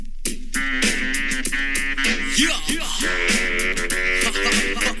You're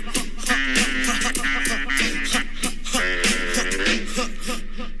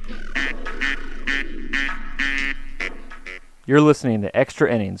listening to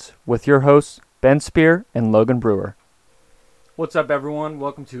Extra Innings with your hosts, Ben Spear and Logan Brewer. What's up, everyone?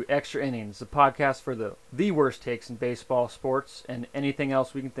 Welcome to Extra Innings, the podcast for the worst takes in baseball, sports, and anything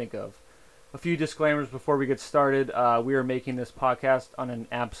else we can think of. A few disclaimers before we get started. We are making this podcast on an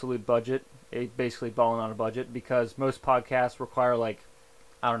absolute budget, basically balling on a budget, because most podcasts require $400,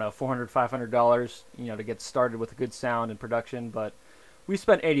 $500, to get started with a good sound and production, but we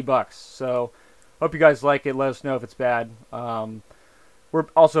spent $80, so hope you guys like it. Let us know if it's bad.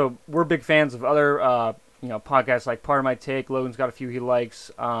 We're big fans of other podcasts like Part of My Take. Logan's got a few he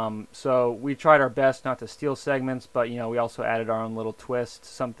likes. So we tried our best not to steal segments, but we also added our own little twist to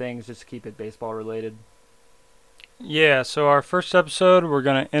some things just to keep it baseball related. Yeah, so our first episode, we're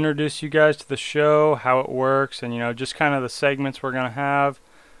going to introduce you guys to the show, how it works, and just kind of the segments we're going to have.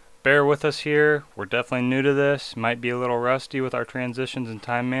 Bear with us here. We're definitely new to this. Might be a little rusty with our transitions and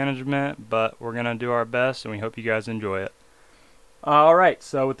time management, but we're going to do our best, and we hope you guys enjoy it. All right,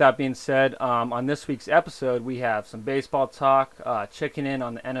 so with that being said, on this week's episode, we have some baseball talk, checking in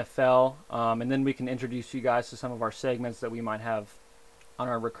on the NFL, and then we can introduce you guys to some of our segments that we might have on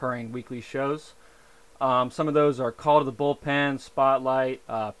our recurring weekly shows. Some of those are Call to the Bullpen, Spotlight,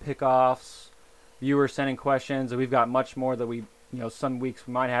 Pickoffs, viewers sending questions, and we've got much more that we some weeks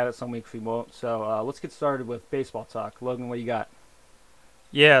we might have it, some weeks we won't. So let's get started with baseball talk. Logan, what you got?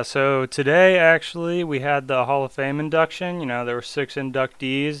 Yeah, so today, actually, we had the Hall of Fame induction. There were 6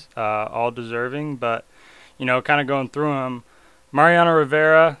 inductees, all deserving, but, kind of going through them. Mariano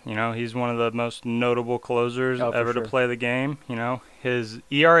Rivera, he's one of the most notable closers ever to play the game. His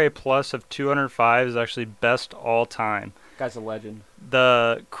ERA plus of 205 is actually best all time. Guy's a legend.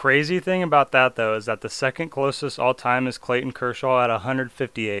 The crazy thing about that, though, is that the second closest all time is Clayton Kershaw at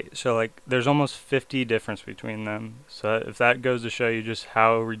 158. So, there's almost 50 difference between them. So, if that goes to show you just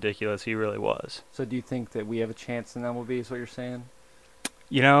how ridiculous he really was. So, do you think that we have a chance in MLB, is what you're saying?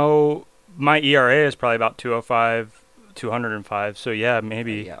 My ERA is probably about 205, 205. So, yeah,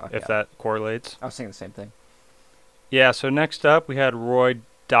 maybe if that correlates. I was saying the same thing. Yeah, so next up, we had Roy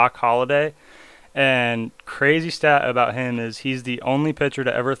Doc Halladay. And crazy stat about him is he's the only pitcher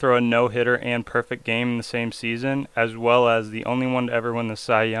to ever throw a no-hitter and perfect game in the same season, as well as the only one to ever win the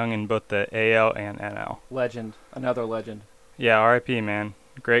Cy Young in both the AL and NL. Legend. Another legend. Yeah, R.I.P., man.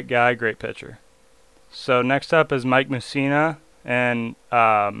 Great guy, great pitcher. So next up is Mike Mussina, and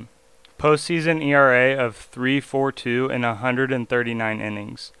postseason ERA of 3.42 in 139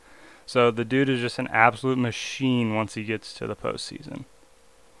 innings. So the dude is just an absolute machine once he gets to the postseason.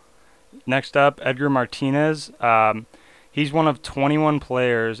 Next up, Edgar Martinez. He's one of 21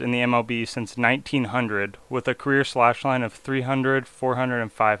 players in the MLB since 1900 with a career slash line of 300, 400,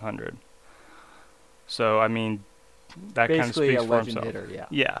 and 500. So, that basically kind of speaks a for legend himself. Hitter, yeah.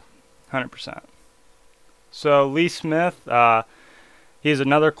 Yeah, 100%. So, Lee Smith, he's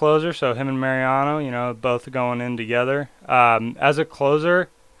another closer, so him and Mariano, both going in together. As a closer,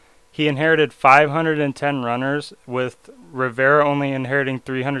 he inherited 510 runners, with Rivera only inheriting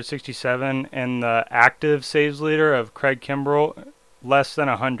 367, and the active saves leader of Craig Kimbrell less than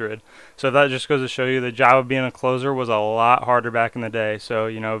 100. So that just goes to show you the job of being a closer was a lot harder back in the day.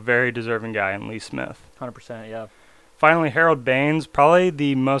 So, very deserving guy in Lee Smith. 100%, yeah. Finally, Harold Baines, probably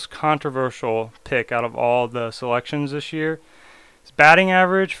the most controversial pick out of all the selections this year. His batting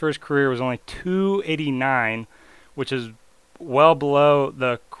average for his career was only .289, which is well below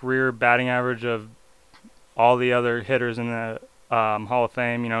the career batting average of all the other hitters in the Hall of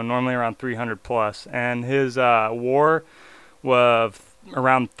Fame, normally around 300 plus. And his WAR of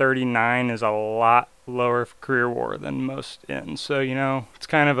around 39 is a lot lower career WAR than most in. So, it's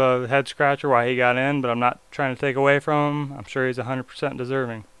kind of a head scratcher why he got in, but I'm not trying to take away from him. I'm sure he's 100%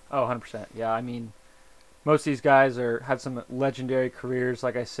 deserving. Oh, 100%. Yeah, most of these guys had some legendary careers.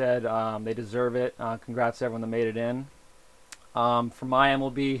 Like I said, they deserve it. Congrats to everyone that made it in. For my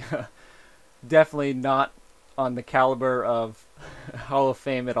MLB, definitely not on the caliber of Hall of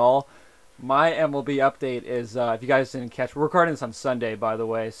Fame at all. My MLB update is, if you guys didn't catch, we're recording this on Sunday, by the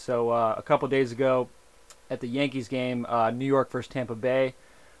way. So a couple days ago at the Yankees game, New York versus Tampa Bay,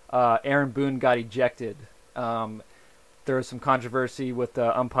 Aaron Boone got ejected. There was some controversy with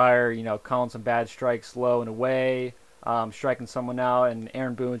the umpire, calling some bad strikes low and away, striking someone out, and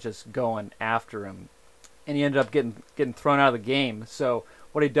Aaron Boone was just going after him. And he ended up getting thrown out of the game. So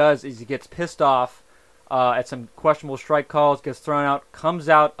what he does is he gets pissed off at some questionable strike calls, gets thrown out, comes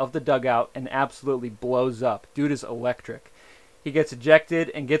out of the dugout, and absolutely blows up. Dude is electric. he gets ejected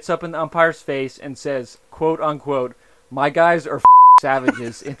and gets up in the umpire's face and says, quote unquote, "My guys are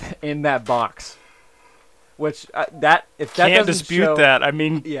savages in that box." Which that if that Can't doesn't dispute show, that. I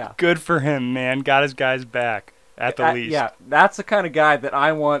mean, yeah, good for him, man. Got his guys back at the least. yeah, that's the kind of guy that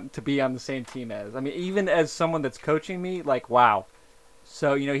I want to be on the same team as. I mean, even as someone that's coaching me, like, wow.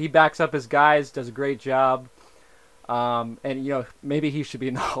 So he backs up his guys, does a great job. And maybe he should be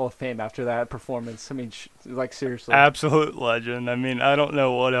in the Hall of Fame after that performance. I mean, like, seriously. Absolute legend. I mean, I don't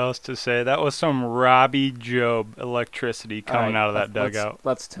know what else to say. That was some Robbie Job electricity coming out of that dugout.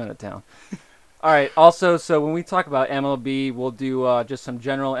 Let's tone it down. All right. Also, so when we talk about MLB, we'll do just some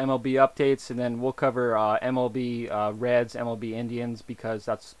general MLB updates, and then we'll cover MLB Reds, MLB Indians, because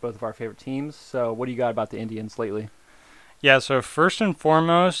that's both of our favorite teams. So what do you got about the Indians lately? Yeah, so first and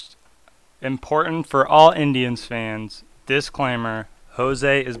foremost, important for all Indians fans, disclaimer,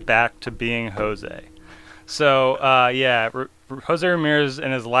 Jose is back to being Jose. So, Jose Ramirez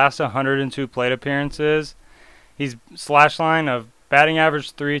in his last 102 plate appearances, he's slash line of batting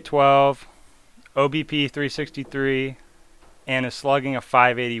average 312, OBP 363, and is slugging a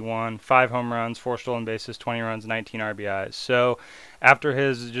 581, 5 home runs, 4 stolen bases, 20 runs, 19 RBIs. So after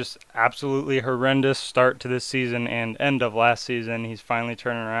his just absolutely horrendous start to this season and end of last season, he's finally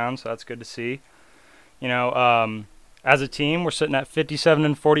turning around, so that's good to see. As a team, we're sitting at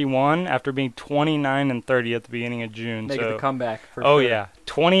 57-41 after being 29-30 at the beginning of June. Making the comeback for sure. sure. Yeah,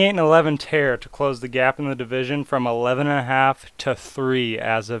 28-11 tear to close the gap in the division from 11.5 to 3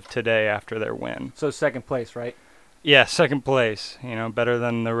 as of today after their win. So second place, right? Yeah, second place. Better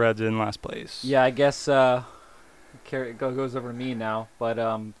than the Reds in last place. Yeah, I guess it goes over to me now. But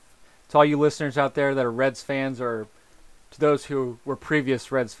to all you listeners out there that are Reds fans, or to those who were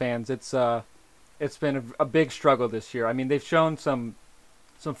previous Reds fans, it's been a big struggle this year. I mean, they've shown some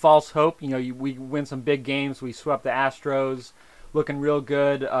false hope. We win some big games. We swept the Astros, looking real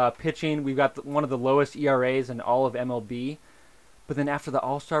good. Pitching, we've got one of the lowest ERAs in all of MLB. But then after the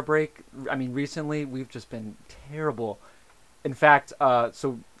All-Star break, I mean, recently, we've just been terrible. In fact,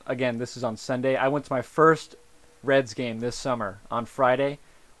 so again, this is on Sunday. I went to my first Reds game this summer on Friday.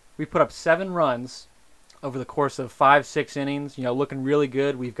 We put up 7 runs over the course of 5-6 innings, looking really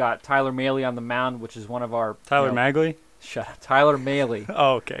good. We've got Tyler Mahle on the mound, which is one of our... Tyler Magley? Shut up. Tyler Mahle.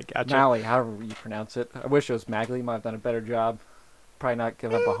 Oh, okay, gotcha. Mahle, however you pronounce it. I wish it was Magley. Might have done a better job. Probably not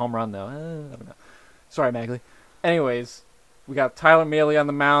give up a home run, though. I don't know. Sorry, Magley. Anyways, we got Tyler Mahle on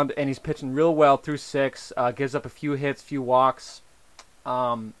the mound, and he's pitching real well through 6. Gives up a few hits, few walks.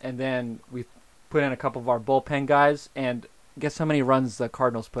 And then we put in a couple of our bullpen guys, and guess how many runs the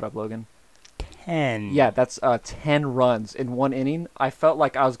Cardinals put up, Logan? 10. Yeah, that's 10 runs in one inning. I felt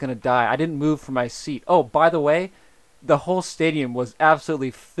like I was going to die. I didn't move from my seat. Oh, by the way, the whole stadium was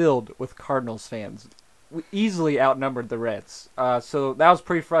absolutely filled with Cardinals fans. We easily outnumbered the Reds. So that was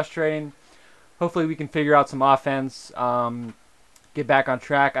pretty frustrating. Hopefully we can figure out some offense, get back on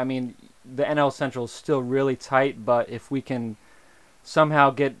track. I mean, the NL Central is still really tight, but if we can somehow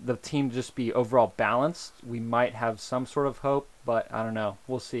get the team to just be overall balanced, we might have some sort of hope, but I don't know.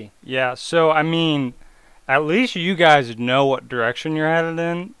 We'll see. Yeah, so, I mean, at least you guys know what direction you're headed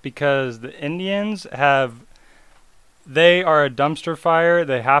in, because the Indians they are a dumpster fire.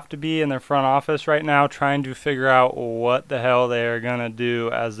 They have to be in their front office right now trying to figure out what the hell they are going to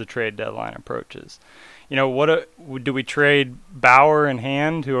do as the trade deadline approaches. Do we trade Bauer and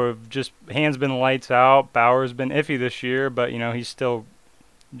Hand, who have just, Hand's been lights out. Bauer's been iffy this year, but, he's still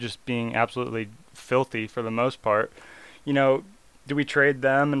just being absolutely filthy for the most part. Do we trade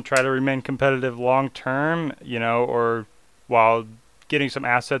them and try to remain competitive long term, or while getting some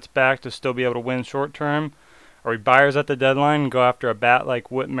assets back to still be able to win short term? Are we buyers at the deadline and go after a bat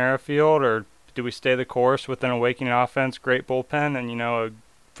like Whit Merrifield, or do we stay the course with an awakening offense, great bullpen, and, a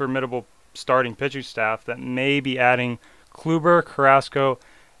formidable starting pitching staff that may be adding Kluber, Carrasco,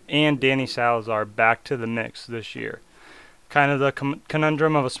 and Danny Salazar back to the mix this year? Kind of the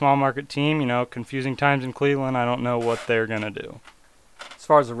conundrum of a small market team, confusing times in Cleveland. I don't know what they're going to do. As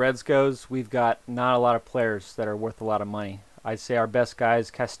far as the Reds goes, we've got not a lot of players that are worth a lot of money. I'd say our best guy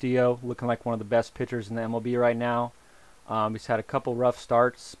is Castillo, looking like one of the best pitchers in the MLB right now. He's had a couple rough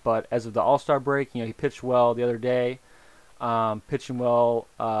starts, but as of the All-Star break, he pitched well the other day. Pitching well,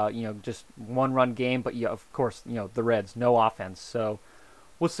 just one-run game, but of course, the Reds, no offense. So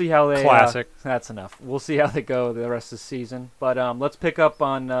we'll see how they... Classic. That's enough. We'll see how they go the rest of the season. But let's pick up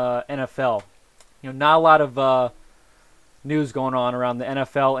on NFL. Not a lot of news going on around the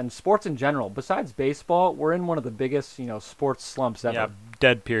NFL and sports in general. Besides baseball, we're in one of the biggest, sports slumps ever. Yeah,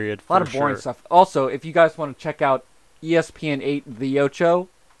 dead period. A lot of boring stuff. Also, if you guys want to check out ESPN 8 The Ocho,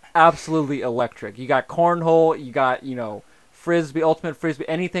 absolutely electric. You got cornhole, you got, frisbee, ultimate frisbee,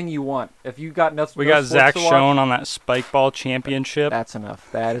 anything you want. If you got no, We no got sports Zach to watch, Schoen on that spike ball championship. that's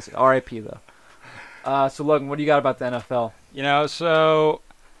enough. That is R.I.P. though. So Logan, what do you got about the NFL? So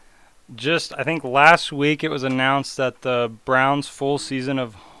just I think last week it was announced that the Browns' full season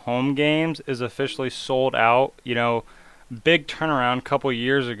of home games is officially sold out. Big turnaround a couple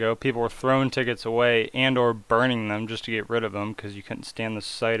years ago. People were throwing tickets away and or burning them just to get rid of them because you couldn't stand the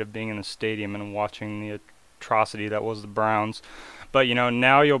sight of being in the stadium and watching the atrocity that was the Browns. But,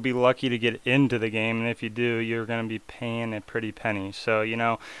 now you'll be lucky to get into the game, and if you do, you're going to be paying a pretty penny. So,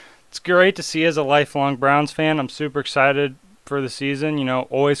 it's great to see as a lifelong Browns fan. I'm super excited for the season.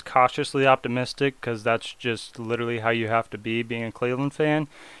 Always cautiously optimistic because that's just literally how you have to be being a Cleveland fan.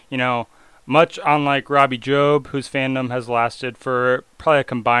 Much unlike Robbie Jobe, whose fandom has lasted for probably a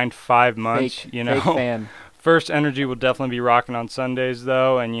combined 5 months. Fake fan. First Energy will definitely be rocking on Sundays,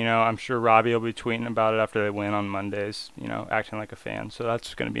 though, and, I'm sure Robbie will be tweeting about it after they win on Mondays, acting like a fan. So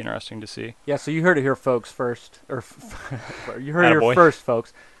that's going to be interesting to see. Yeah, so you heard it here, folks, first. You heard it here first,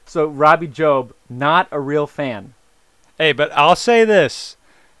 folks. So Robbie Jobe, not a real fan. Hey, but I'll say this.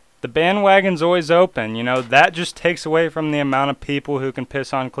 The bandwagon's always open. That just takes away from the amount of people who can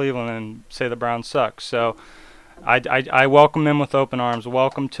piss on Cleveland and say the Browns suck. So I welcome him with open arms.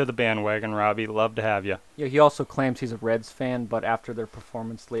 Welcome to the bandwagon, Robbie. Love to have you. Yeah, he also claims he's a Reds fan, but after their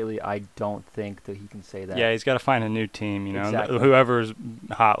performance lately, I don't think that he can say that. Yeah, he's got to find a new team, Exactly. Whoever's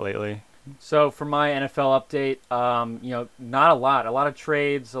hot lately. So for my NFL update, not a lot. A lot of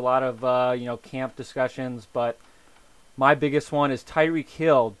trades, a lot of, camp discussions, but my biggest one is Tyreek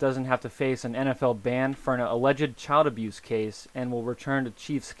Hill doesn't have to face an NFL ban for an alleged child abuse case and will return to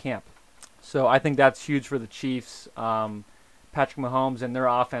Chiefs camp. So I think that's huge for the Chiefs. Patrick Mahomes and their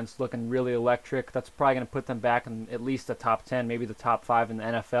offense looking really electric. That's probably going to put them back in at least the top 10, maybe the top 5 in the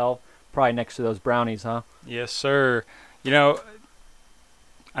NFL. Probably next to those Brownies, huh? Yes, sir. Good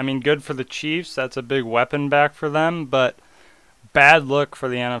for the Chiefs. That's a big weapon back for them, but bad look for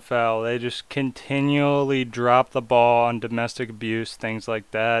the NFL. They just continually drop the ball on domestic abuse, things like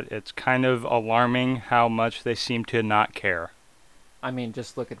that. It's kind of alarming how much they seem to not care.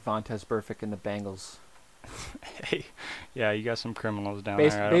 Just look at Vontaze Burfict and the Bengals. Hey, yeah, you got some criminals down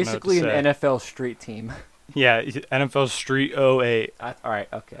there. Basically an NFL street team. Yeah, NFL Street 08. All right,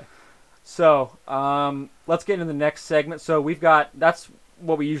 okay. So let's get into the next segment. So that's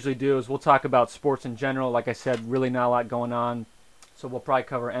what we usually do is we'll talk about sports in general. Like I said, really not a lot going on. So we'll probably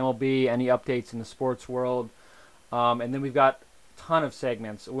cover MLB, any updates in the sports world. And then we've got a ton of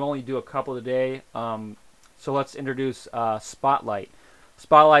segments. We'll only do a couple today. So let's introduce Spotlight.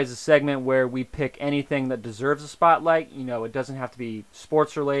 Spotlight is a segment where we pick anything that deserves a spotlight. It doesn't have to be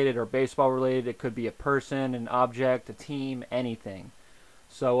sports related or baseball related. It could be a person, an object, a team, anything.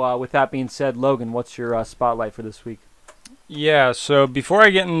 So with that being said, Logan, what's your spotlight for this week? Yeah, so before I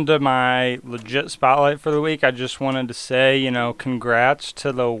get into my legit spotlight for the week, I just wanted to say, congrats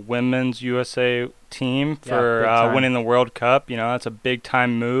to the women's USA team for winning the World Cup. That's a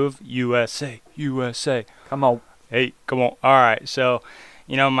big-time move. USA. Come on. Hey, come on. All right, so,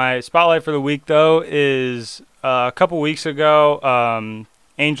 my spotlight for the week, though, is a couple weeks ago,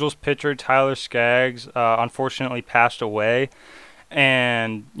 Angels pitcher Tyler Skaggs unfortunately passed away.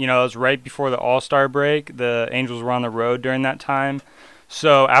 And, it was right before the All-Star break. The Angels were on the road during that time.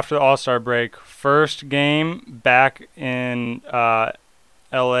 So after the All-Star break, first game back in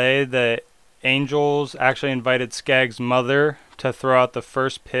L.A., the Angels actually invited Skaggs' mother to throw out the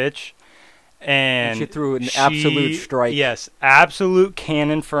first pitch. And she threw an absolute strike. Yes, absolute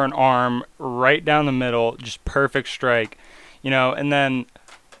cannon for an arm right down the middle, just perfect strike. And then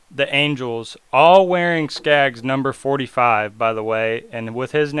the Angels, all wearing Skaggs' number 45, by the way, and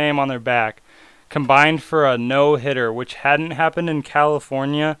with his name on their back, combined for a no-hitter, which hadn't happened in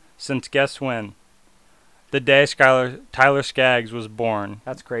California since guess when? The day Tyler Skaggs was born.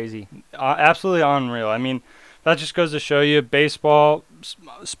 That's crazy. Absolutely unreal. That just goes to show you baseball,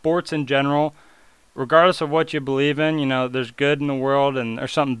 sports in general, regardless of what you believe in, there's good in the world and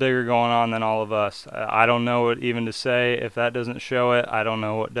there's something bigger going on than all of us. I don't know what even to say. If that doesn't show it, I don't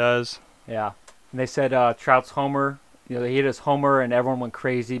know what does. Yeah. And they said Trout's homer, they hit his homer and everyone went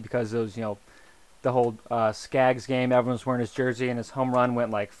crazy because it was, the whole Skaggs game. Everyone was wearing his jersey and his home run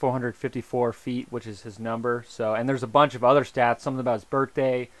went like 454 feet, which is his number. So, and there's a bunch of other stats, something about his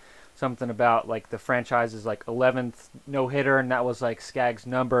birthday, something about like the franchise's like 11th no-hitter, and that was like Skaggs'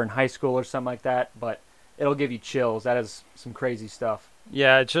 number in high school or something like that. But it'll give you chills. That is some crazy stuff.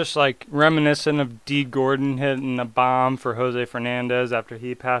 Yeah, it's just like reminiscent of D. Gordon hitting a bomb for Jose Fernandez after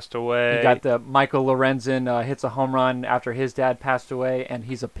he passed away. You got the Michael Lorenzen hits a home run after his dad passed away, and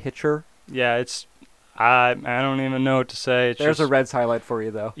he's a pitcher. Yeah, it's I don't even know what to say. It's There's just, a Reds highlight for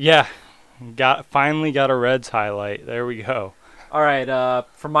you, though. yeah, finally got a Reds highlight. There we go. All right,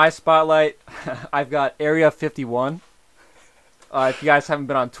 for my spotlight, I've got Area 51. If you guys haven't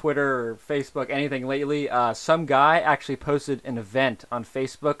been on Twitter or Facebook, anything lately, some guy actually posted an event on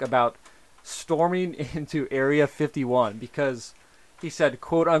Facebook about storming into Area 51 because he said,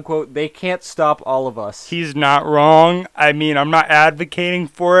 quote unquote, they can't stop all of us. He's not wrong. I mean, I'm not advocating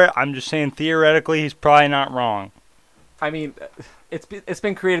for it. I'm just saying theoretically he's probably not wrong. I mean, it's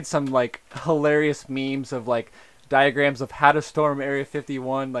been created some like hilarious memes of like diagrams of how to storm Area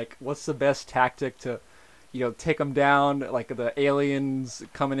 51, like what's the best tactic to take them down, like the aliens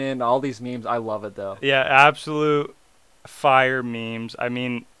coming in, all these memes. I love it, though. Yeah, absolute fire memes. I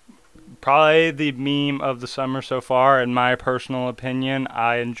mean, probably the meme of the summer so far, in my personal opinion.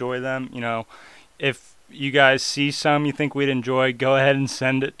 I enjoy them. If you guys see some you think we'd enjoy, go ahead and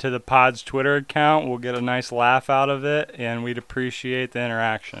send it to the pod's Twitter account. We'll get a nice laugh out of it, and we'd appreciate the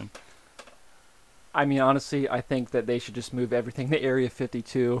interaction. I mean, honestly, I think that they should just move everything to Area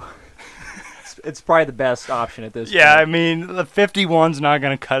 52. It's probably the best option at this point. Yeah, I mean, the 51's not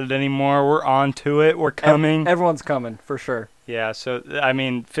going to cut it anymore. We're on to it. We're coming. Everyone's coming, for sure. Yeah, so, I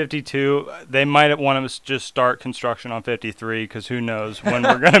mean, 52, they might want to just start construction on 53 because who knows when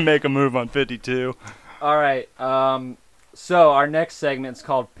we're going to make a move on 52. All right, so our next segment is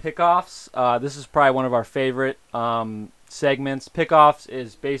called Pickoffs. This is probably one of our favorite segments. Pickoffs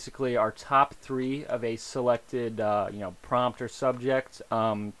is basically our top 3 of a selected, prompt or subject.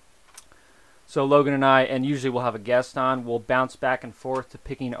 So Logan and I, and usually we'll have a guest on, we'll bounce back and forth to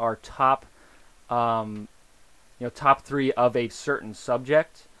picking our top 3 of a certain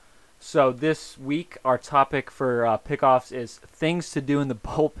subject. So this week, our topic for pickoffs is things to do in the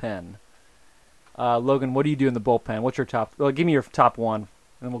bullpen. Logan, what do you do in the bullpen? What's your top? Well, give me your top 1, and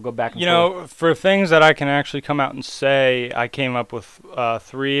then we'll go back and forth. For things that I can actually come out and say, I came up with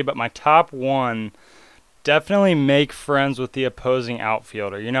 3, but my top 1. Definitely make friends with the opposing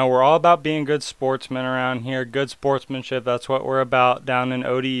outfielder. We're all about being good sportsmen around here. Good sportsmanship, that's what we're about down in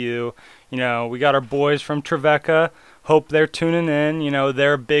ODU. We got our boys from Trevecca. Hope they're tuning in.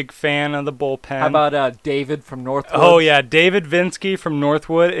 They're a big fan of the bullpen. How about David from Northwood? Oh, yeah, David Vinsky from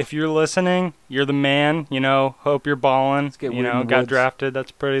Northwood. If you're listening, you're the man. Hope you're balling. Let's get weird in the got woods. drafted.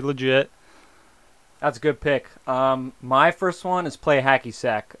 That's pretty legit. That's a good pick. My first one is play hacky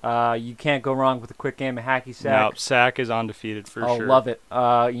sack. You can't go wrong with a quick game of hacky sack. No, sack is undefeated for sure. Oh, love it.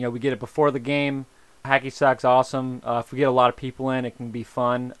 We get it before the game. Hacky sack's awesome. If we get a lot of people in, it can be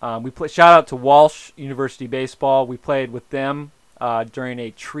fun. Shout out to Walsh University Baseball. We played with them during a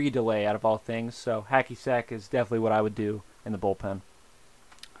tree delay, out of all things. So hacky sack is definitely what I would do in the bullpen.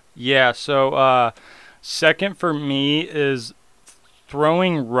 Yeah. So second for me is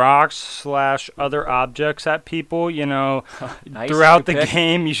throwing rocks / other objects at people. Nice. Throughout Good the pick.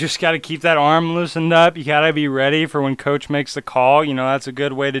 game, you just got to keep that arm loosened up. You got to be ready for when coach makes the call. That's a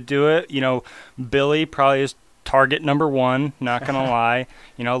good way to do it. Billy probably is target number 1, not going to lie.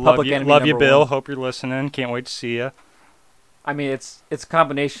 Love you, Bill. 1. Hope you're listening. Can't wait to see you. I mean, it's a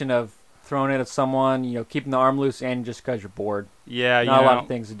combination of throwing it at someone, keeping the arm loose, and just because you're bored. Yeah, Not a lot of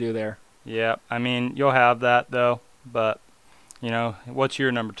things to do there. Yeah, I mean, you'll have that, though, but... what's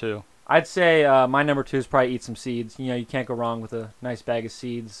your number 2? I'd say my number 2 is probably eat some seeds. You can't go wrong with a nice bag of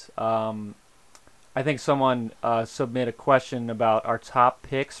seeds. I think someone submitted a question about our top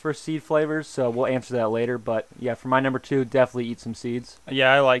picks for seed flavors, so we'll answer that later. But, yeah, for my number 2, definitely eat some seeds.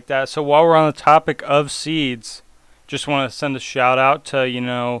 Yeah, I like that. So while we're on the topic of seeds, just want to send a shout-out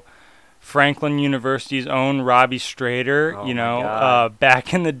to, Franklin University's own Robbie Strader. Oh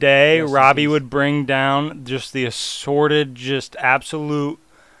Back in the day, Yes, Robbie indeed. would bring down just the assorted, just absolute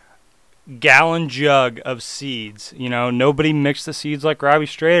gallon jug of seeds. Nobody mixed the seeds like Robbie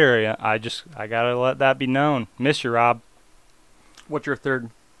Strader. I gotta let that be known. Miss you, Rob. What's your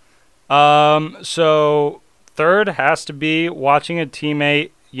third? So third has to be watching a teammate.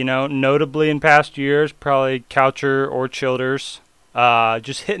 Notably in past years, probably Coucher or Childers.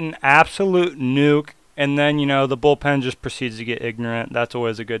 Just hit an absolute nuke, and then, the bullpen just proceeds to get ignorant. That's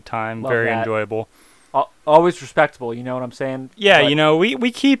always a good time. Love Very that. enjoyable. Always respectable, you know what I'm saying? Yeah, But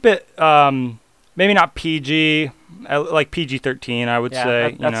we keep it, maybe not PG, like PG-13, I would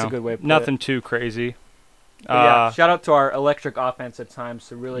say. That's a good way to put nothing it. too crazy. Yeah, shout out to our electric offense at times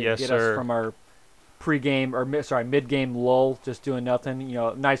to really Yes, get sir. us from our mid-game lull, just doing nothing.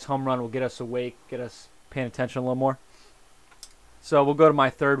 Nice home run will get us awake, get us paying attention a little more. So we'll go to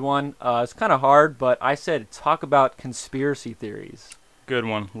my third one. It's kind of hard, but I said talk about conspiracy theories. Good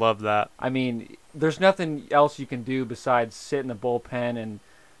one. Love that. I mean, there's nothing else you can do besides sit in the bullpen and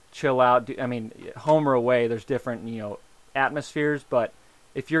chill out. I mean, home or away, there's different, atmospheres. But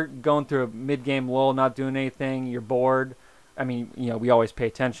if you're going through a mid-game lull, not doing anything, you're bored. I mean, we always pay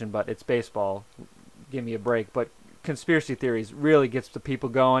attention, but it's baseball. Give me a break. But conspiracy theories really gets the people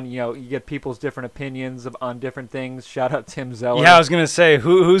going. You get people's different opinions on different things. Shout out Tim Zeller. Yeah, I was gonna say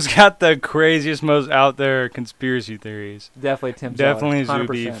who's got the craziest, most out there conspiracy theories? Definitely Tim Zeller. Definitely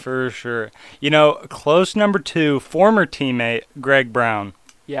Zuby for sure. Close number 2, former teammate Greg Brown.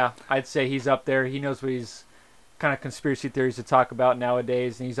 Yeah, I'd say he's up there. He knows what he's kind of conspiracy theories to talk about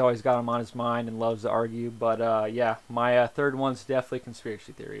nowadays, and he's always got them on his mind and loves to argue. But yeah, my third one's definitely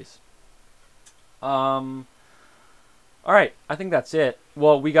conspiracy theories. All right, I think that's it.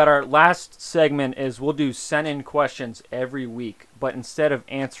 Well, we got our last segment is we'll do send-in questions every week, but instead of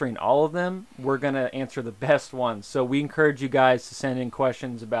answering all of them, we're going to answer the best ones. So we encourage you guys to send in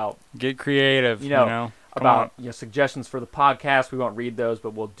questions about... Get creative, about suggestions for the podcast. We won't read those,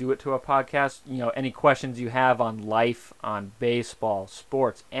 but we'll do it to a podcast. Any questions you have on life, on baseball,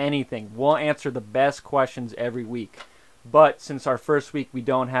 sports, anything. We'll answer the best questions every week. But since our first week we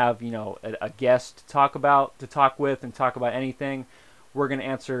don't have, a guest to talk with and talk about anything, we're going to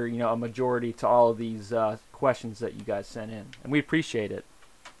answer, a majority to all of these questions that you guys sent in. And we appreciate it.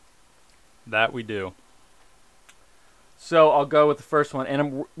 That we do. So I'll go with the first one.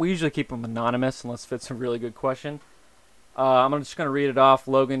 And we usually keep them anonymous unless it's a really good question. I'm just going to read it off.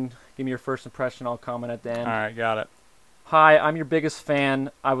 Logan, give me your first impression. I'll comment at the end. All right, got it. Hi, I'm your biggest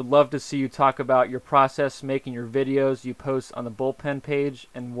fan. I would love to see you talk about your process making your videos you post on the bullpen page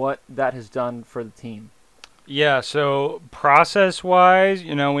and what that has done for the team. Yeah, so process-wise,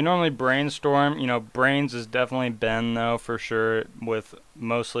 we normally brainstorm. Brains has definitely been, though, for sure, with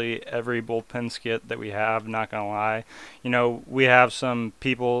mostly every bullpen skit that we have, not going to lie. We have some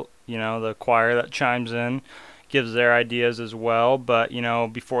people, the choir that chimes in, gives their ideas as well. But,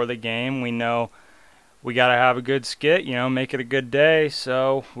 before the game, we know we got to have a good skit, make it a good day.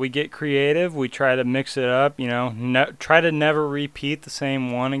 So we get creative. We try to mix it up, try to never repeat the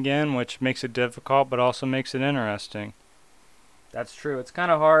same one again, which makes it difficult, but also makes it interesting. That's true. It's kind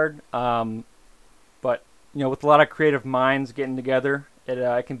of hard. But, with a lot of creative minds getting together,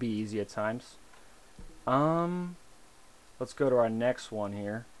 it can be easy at times. Let's go to our next one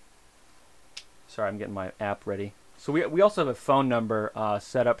here. Sorry, I'm getting my app ready. So we also have a phone number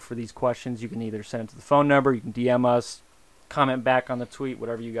set up for these questions. You can either send it to the phone number, you can DM us, comment back on the tweet,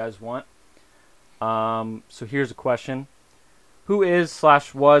 whatever you guys want. So here's a question. Who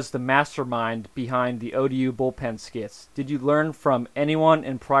is/was the mastermind behind the ODU bullpen skits? Did you learn from anyone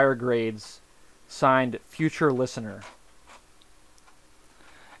in prior grades? Signed, future listener.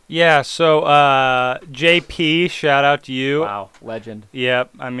 Yeah, so JP, shout out to you. Wow, legend.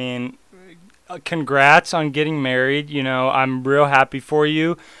 Yep, congrats on getting married. I'm real happy for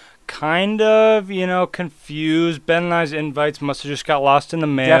you. Kind of, confused. Ben and I's invites must have just got lost in the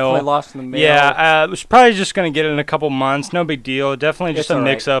mail. Definitely lost in the mail. Yeah, was probably just going to get it in a couple months. No big deal. Definitely just It's a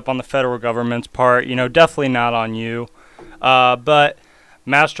mix-up on the federal government's part. Definitely not on you. But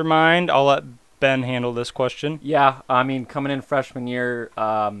mastermind, I'll let Ben handle this question. Yeah, coming in freshman year,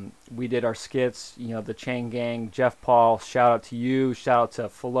 we did our skits, the Chain Gang, Jeff Paul, shout out to you, shout out to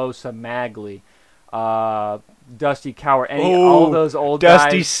Filosa Magley, Dusty Cower, all those old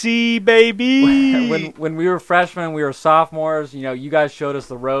Dusty guys. C, baby! when we were freshmen, we were sophomores, you guys showed us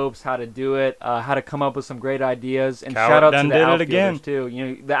the ropes, how to do it, how to come up with some great ideas, and shout out to the outfielders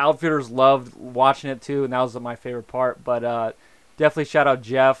too. The outfielders loved watching it too, and that was my favorite part, but definitely shout out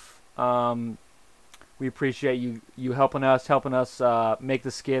Jeff. We appreciate you helping us make the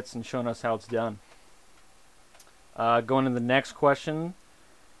skits and showing us how it's done. Going to the next question.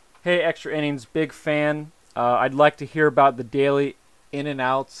 Hey, Extra Innings, big fan. I'd like to hear about the daily in and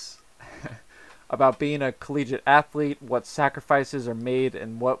outs about being a collegiate athlete, what sacrifices are made,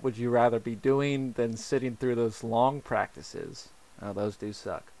 and what would you rather be doing than sitting through those long practices? Those do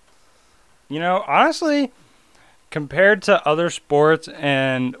suck. Honestly, compared to other sports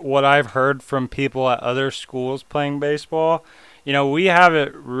and what I've heard from people at other schools playing baseball, we have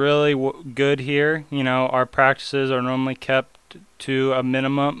it really good here. Our practices are normally kept to a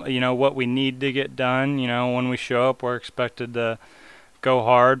minimum, what we need to get done. When we show up, we're expected to go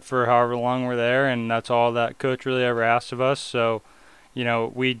hard for however long we're there, and that's all that coach really ever asks of us. So,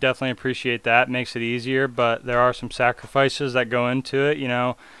 we definitely appreciate that. It makes it easier, but there are some sacrifices that go into it.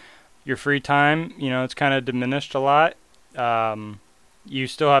 Your free time, it's kind of diminished a lot. You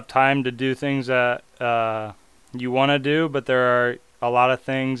still have time to do things that you want to do, but there are a lot of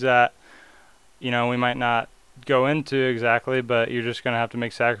things that, we might not go into exactly, but you're just going to have to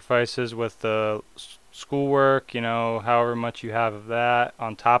make sacrifices with the schoolwork, however much you have of that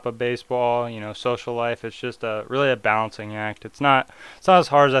on top of baseball, social life. It's just really a balancing act. It's not as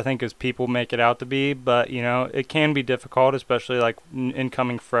hard as I think as people make it out to be, but it can be difficult, especially like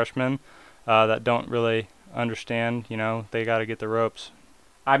incoming freshmen that don't really understand. They got to get the ropes.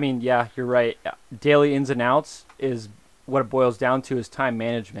 I mean, yeah, you're right. Daily ins and outs is what it boils down to is time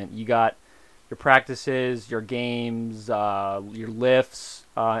management. You got your practices, your games, your lifts,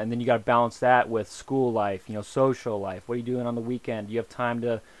 and then you got to balance that with school life, social life. What are you doing on the weekend? Do you have time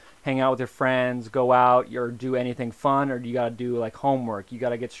to hang out with your friends, go out, or do anything fun, or do you got to do like homework? You got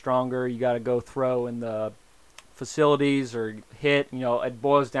to get stronger. You got to go throw in the facilities or hit. It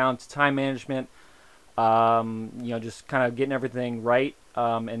boils down to time management. Just kind of getting everything right.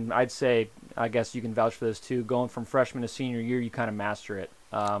 And I'd say, I guess you can vouch for this too, going from freshman to senior year, you kind of master it.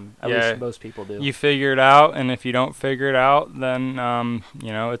 At least most people do. You figure it out, and if you don't figure it out, then,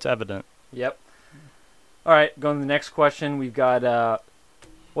 it's evident. Yep. All right, going to the next question. We've got,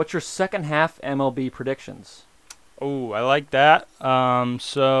 what's your second half MLB predictions? Oh, I like that.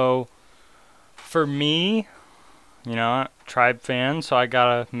 So, for me, Tribe fan, so I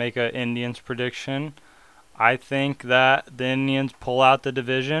got to make an Indians prediction. I think that the Indians pull out the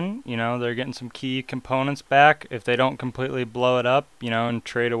division. They're getting some key components back. If they don't completely blow it up, and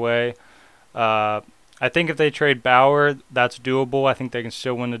trade away. I think if they trade Bauer, that's doable. I think they can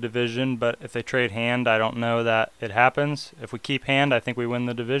still win the division. But if they trade Hand, I don't know that it happens. If we keep Hand, I think we win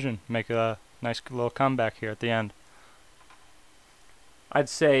the division. Make a nice little comeback here at the end. I'd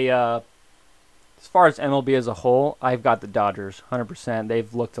say, as far as MLB as a whole, I've got the Dodgers, 100%.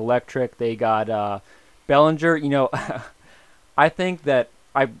 They've looked electric. They got Bellinger. I think that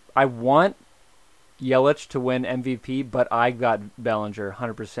I want Yelich to win MVP, but I got Bellinger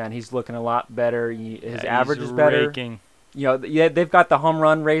 100%. He's looking a lot better. His average is better. Raking. They've got the home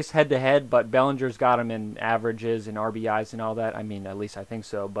run race head to head, but Bellinger's got him in averages and RBIs and all that. I mean, at least I think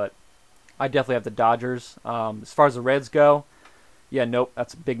so. But I definitely have the Dodgers. As far as the Reds go, nope,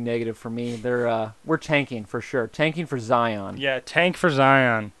 that's a big negative for me. We're tanking for sure. Tanking for Zion. Yeah, tank for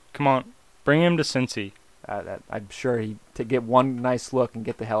Zion. Come on, bring him to Cincy. I'm sure to get one nice look and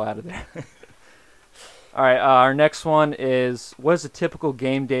get the hell out of there. All right, our next one is, what is a typical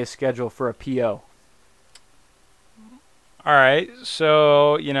game day schedule for a PO? All right,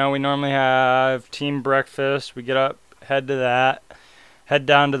 so, we normally have team breakfast. We get up, head to that, head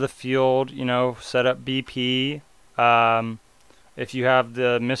down to the field, set up BP. If you have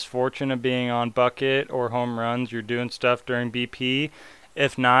the misfortune of being on bucket or home runs, you're doing stuff during BP.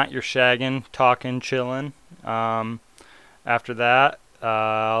 If not, you're shagging, talking, chilling. After that,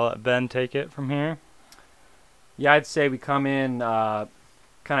 I'll let Ben take it from here. Yeah, I'd say we come in, kind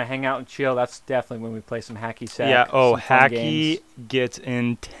of hang out and chill. That's definitely when we play some hacky sack. Yeah, hacky gets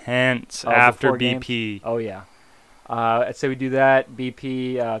intense after BP. Games? Oh, yeah. I'd say we do that.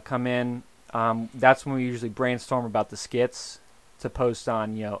 BP, come in. That's when we usually brainstorm about the skits to post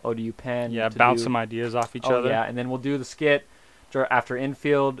on, ODU Pen. Yeah, bounce some ideas off each other. Yeah, and then we'll do the skit after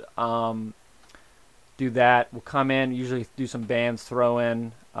infield. Do that. We'll come in, usually do some bands, throw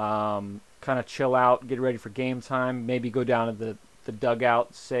in, kind of chill out, get ready for game time, maybe go down to the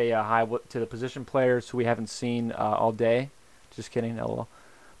dugout, say hi to the position players who we haven't seen all day. Just kidding, LOL.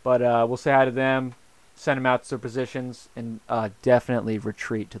 But we'll say hi to them, send them out to their positions, and definitely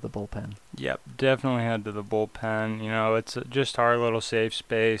retreat to the bullpen. Yep, definitely head to the bullpen. It's just our little safe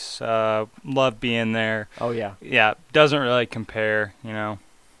space. Love being there. Oh, yeah. Yeah, doesn't really compare,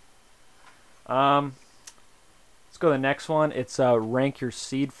 Let's go to the next one. It's rank your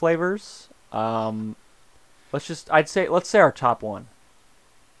seed flavors. Let's say our top one.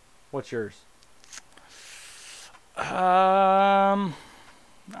 What's yours?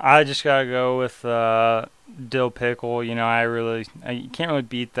 I just gotta go with dill pickle. You can't really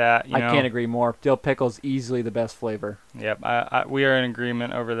beat that. I can't agree more. Dill pickle is easily the best flavor. Yep, we are in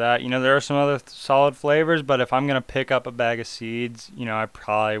agreement over that. There are some other solid flavors, but if I'm gonna pick up a bag of seeds, I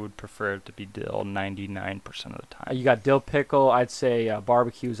probably would prefer it to be dill 99% of the time. You got dill pickle. I'd say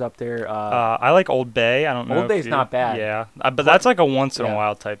barbecue's up there. I like Old Bay. I don't know. Old Bay's not bad. Yeah, but that's like a once in a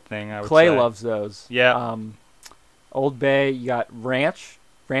while type thing. I would Clay say. loves those. Yeah. Old Bay. You got Ranch.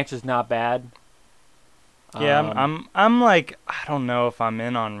 Ranch is not bad. Yeah, I'm like, I don't know if I'm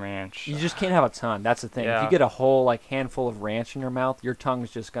in on ranch. You just can't have a ton. That's the thing. Yeah. If you get a whole handful of ranch in your mouth, your tongue's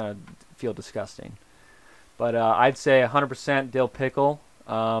just gonna feel disgusting. But I'd say 100% dill pickle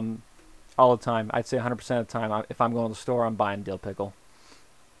all the time. I'd say 100% of the time. If I'm going to the store, I'm buying dill pickle.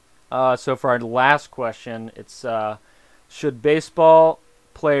 So for our last question, it's should baseball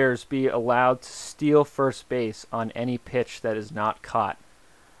players be allowed to steal first base on any pitch that is not caught?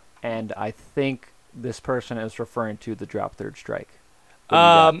 And I think this person is referring to the drop third strike.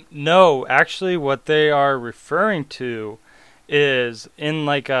 No, actually, what they are referring to is in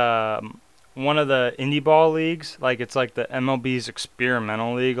like one of the indie ball leagues, like it's like the MLB's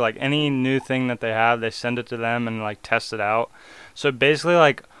experimental league. Like any new thing that they have, they send it to them and like test it out. So basically,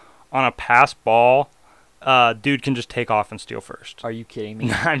 like on a pass ball, dude can just take off and steal first. Are you kidding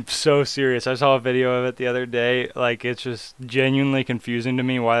me? I'm so serious. I saw a video of it the other day. Like, it's just genuinely confusing to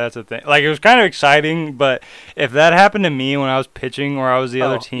me why that's a thing. Like, it was kind of exciting, but if that happened to me when I was pitching or I was the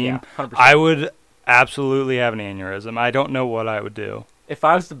other team, yeah, I would absolutely have an aneurysm. I don't know what I would do. If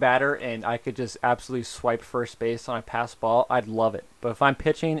I was the batter and I could just absolutely swipe first base on a pass ball, I'd love it. But if I'm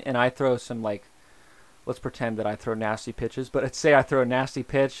pitching and I throw some, like, let's pretend that I throw nasty pitches, but let's say I throw a nasty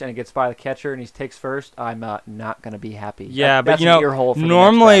pitch and it gets by the catcher and he takes first, I'm not going to be happy. Yeah, but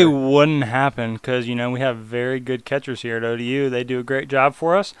normally wouldn't happen because, we have very good catchers here at ODU. They do a great job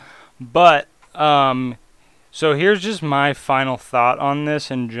for us. But, so here's just my final thought on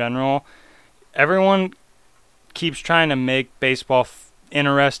this in general. Everyone keeps trying to make baseball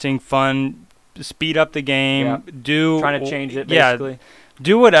interesting, fun, speed up the game, trying to change it, basically. Yeah,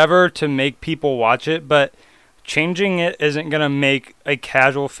 do whatever to make people watch it, but changing it isn't going to make a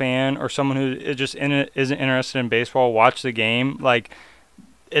casual fan or someone who is just isn't interested in baseball watch the game. Like,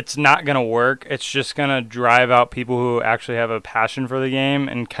 it's not going to work. It's just going to drive out people who actually have a passion for the game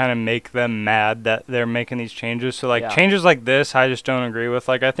and kind of make them mad that they're making these changes. So, changes like this, I just don't agree with.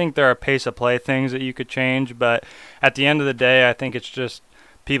 Like, I think there are pace of play things that you could change, but at the end of the day, I think it's just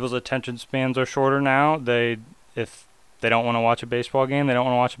people's attention spans are shorter now. If they don't want to watch a baseball game, they don't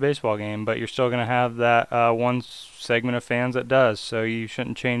want to watch a baseball game, but you're still going to have that one segment of fans that does, so you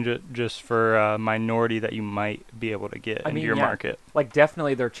shouldn't change it just for a minority that you might be able to get into your market. Like,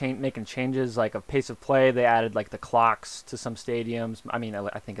 definitely they're making changes, like a pace of play. They added, like, the clocks to some stadiums. I mean,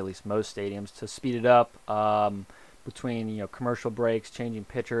 I think at least most stadiums to speed it up between, commercial breaks, changing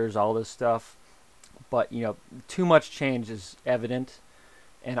pitchers, all this stuff. But, too much change is evident,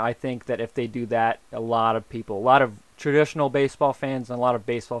 and I think that if they do that, a lot of traditional baseball fans and a lot of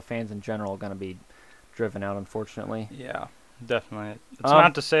baseball fans in general are going to be driven out, unfortunately. Yeah, definitely. It's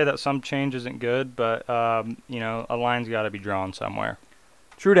not to say that some change isn't good, but, a line's got to be drawn somewhere.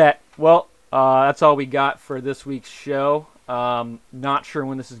 True that. Well, that's all we got for this week's show. Not sure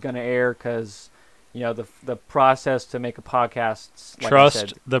when this is going to air because, the process to make a podcast. Like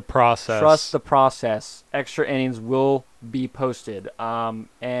Trust the process. Trust the process. Extra Innings will be posted.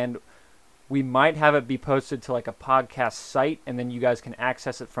 And we might have it be posted to like a podcast site, and then you guys can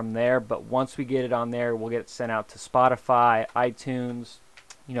access it from there. But once we get it on there, we'll get it sent out to Spotify, iTunes,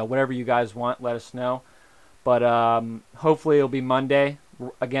 whatever you guys want, let us know. But hopefully it'll be Monday.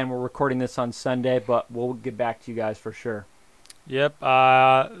 Again, we're recording this on Sunday, but we'll get back to you guys for sure. Yep,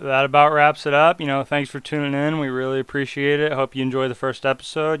 that about wraps it up. Thanks for tuning in. We really appreciate it. Hope you enjoyed the first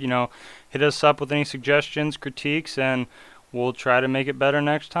episode. Hit us up with any suggestions, critiques, and we'll try to make it better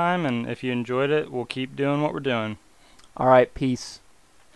next time, and if you enjoyed it, we'll keep doing what we're doing. All right, peace.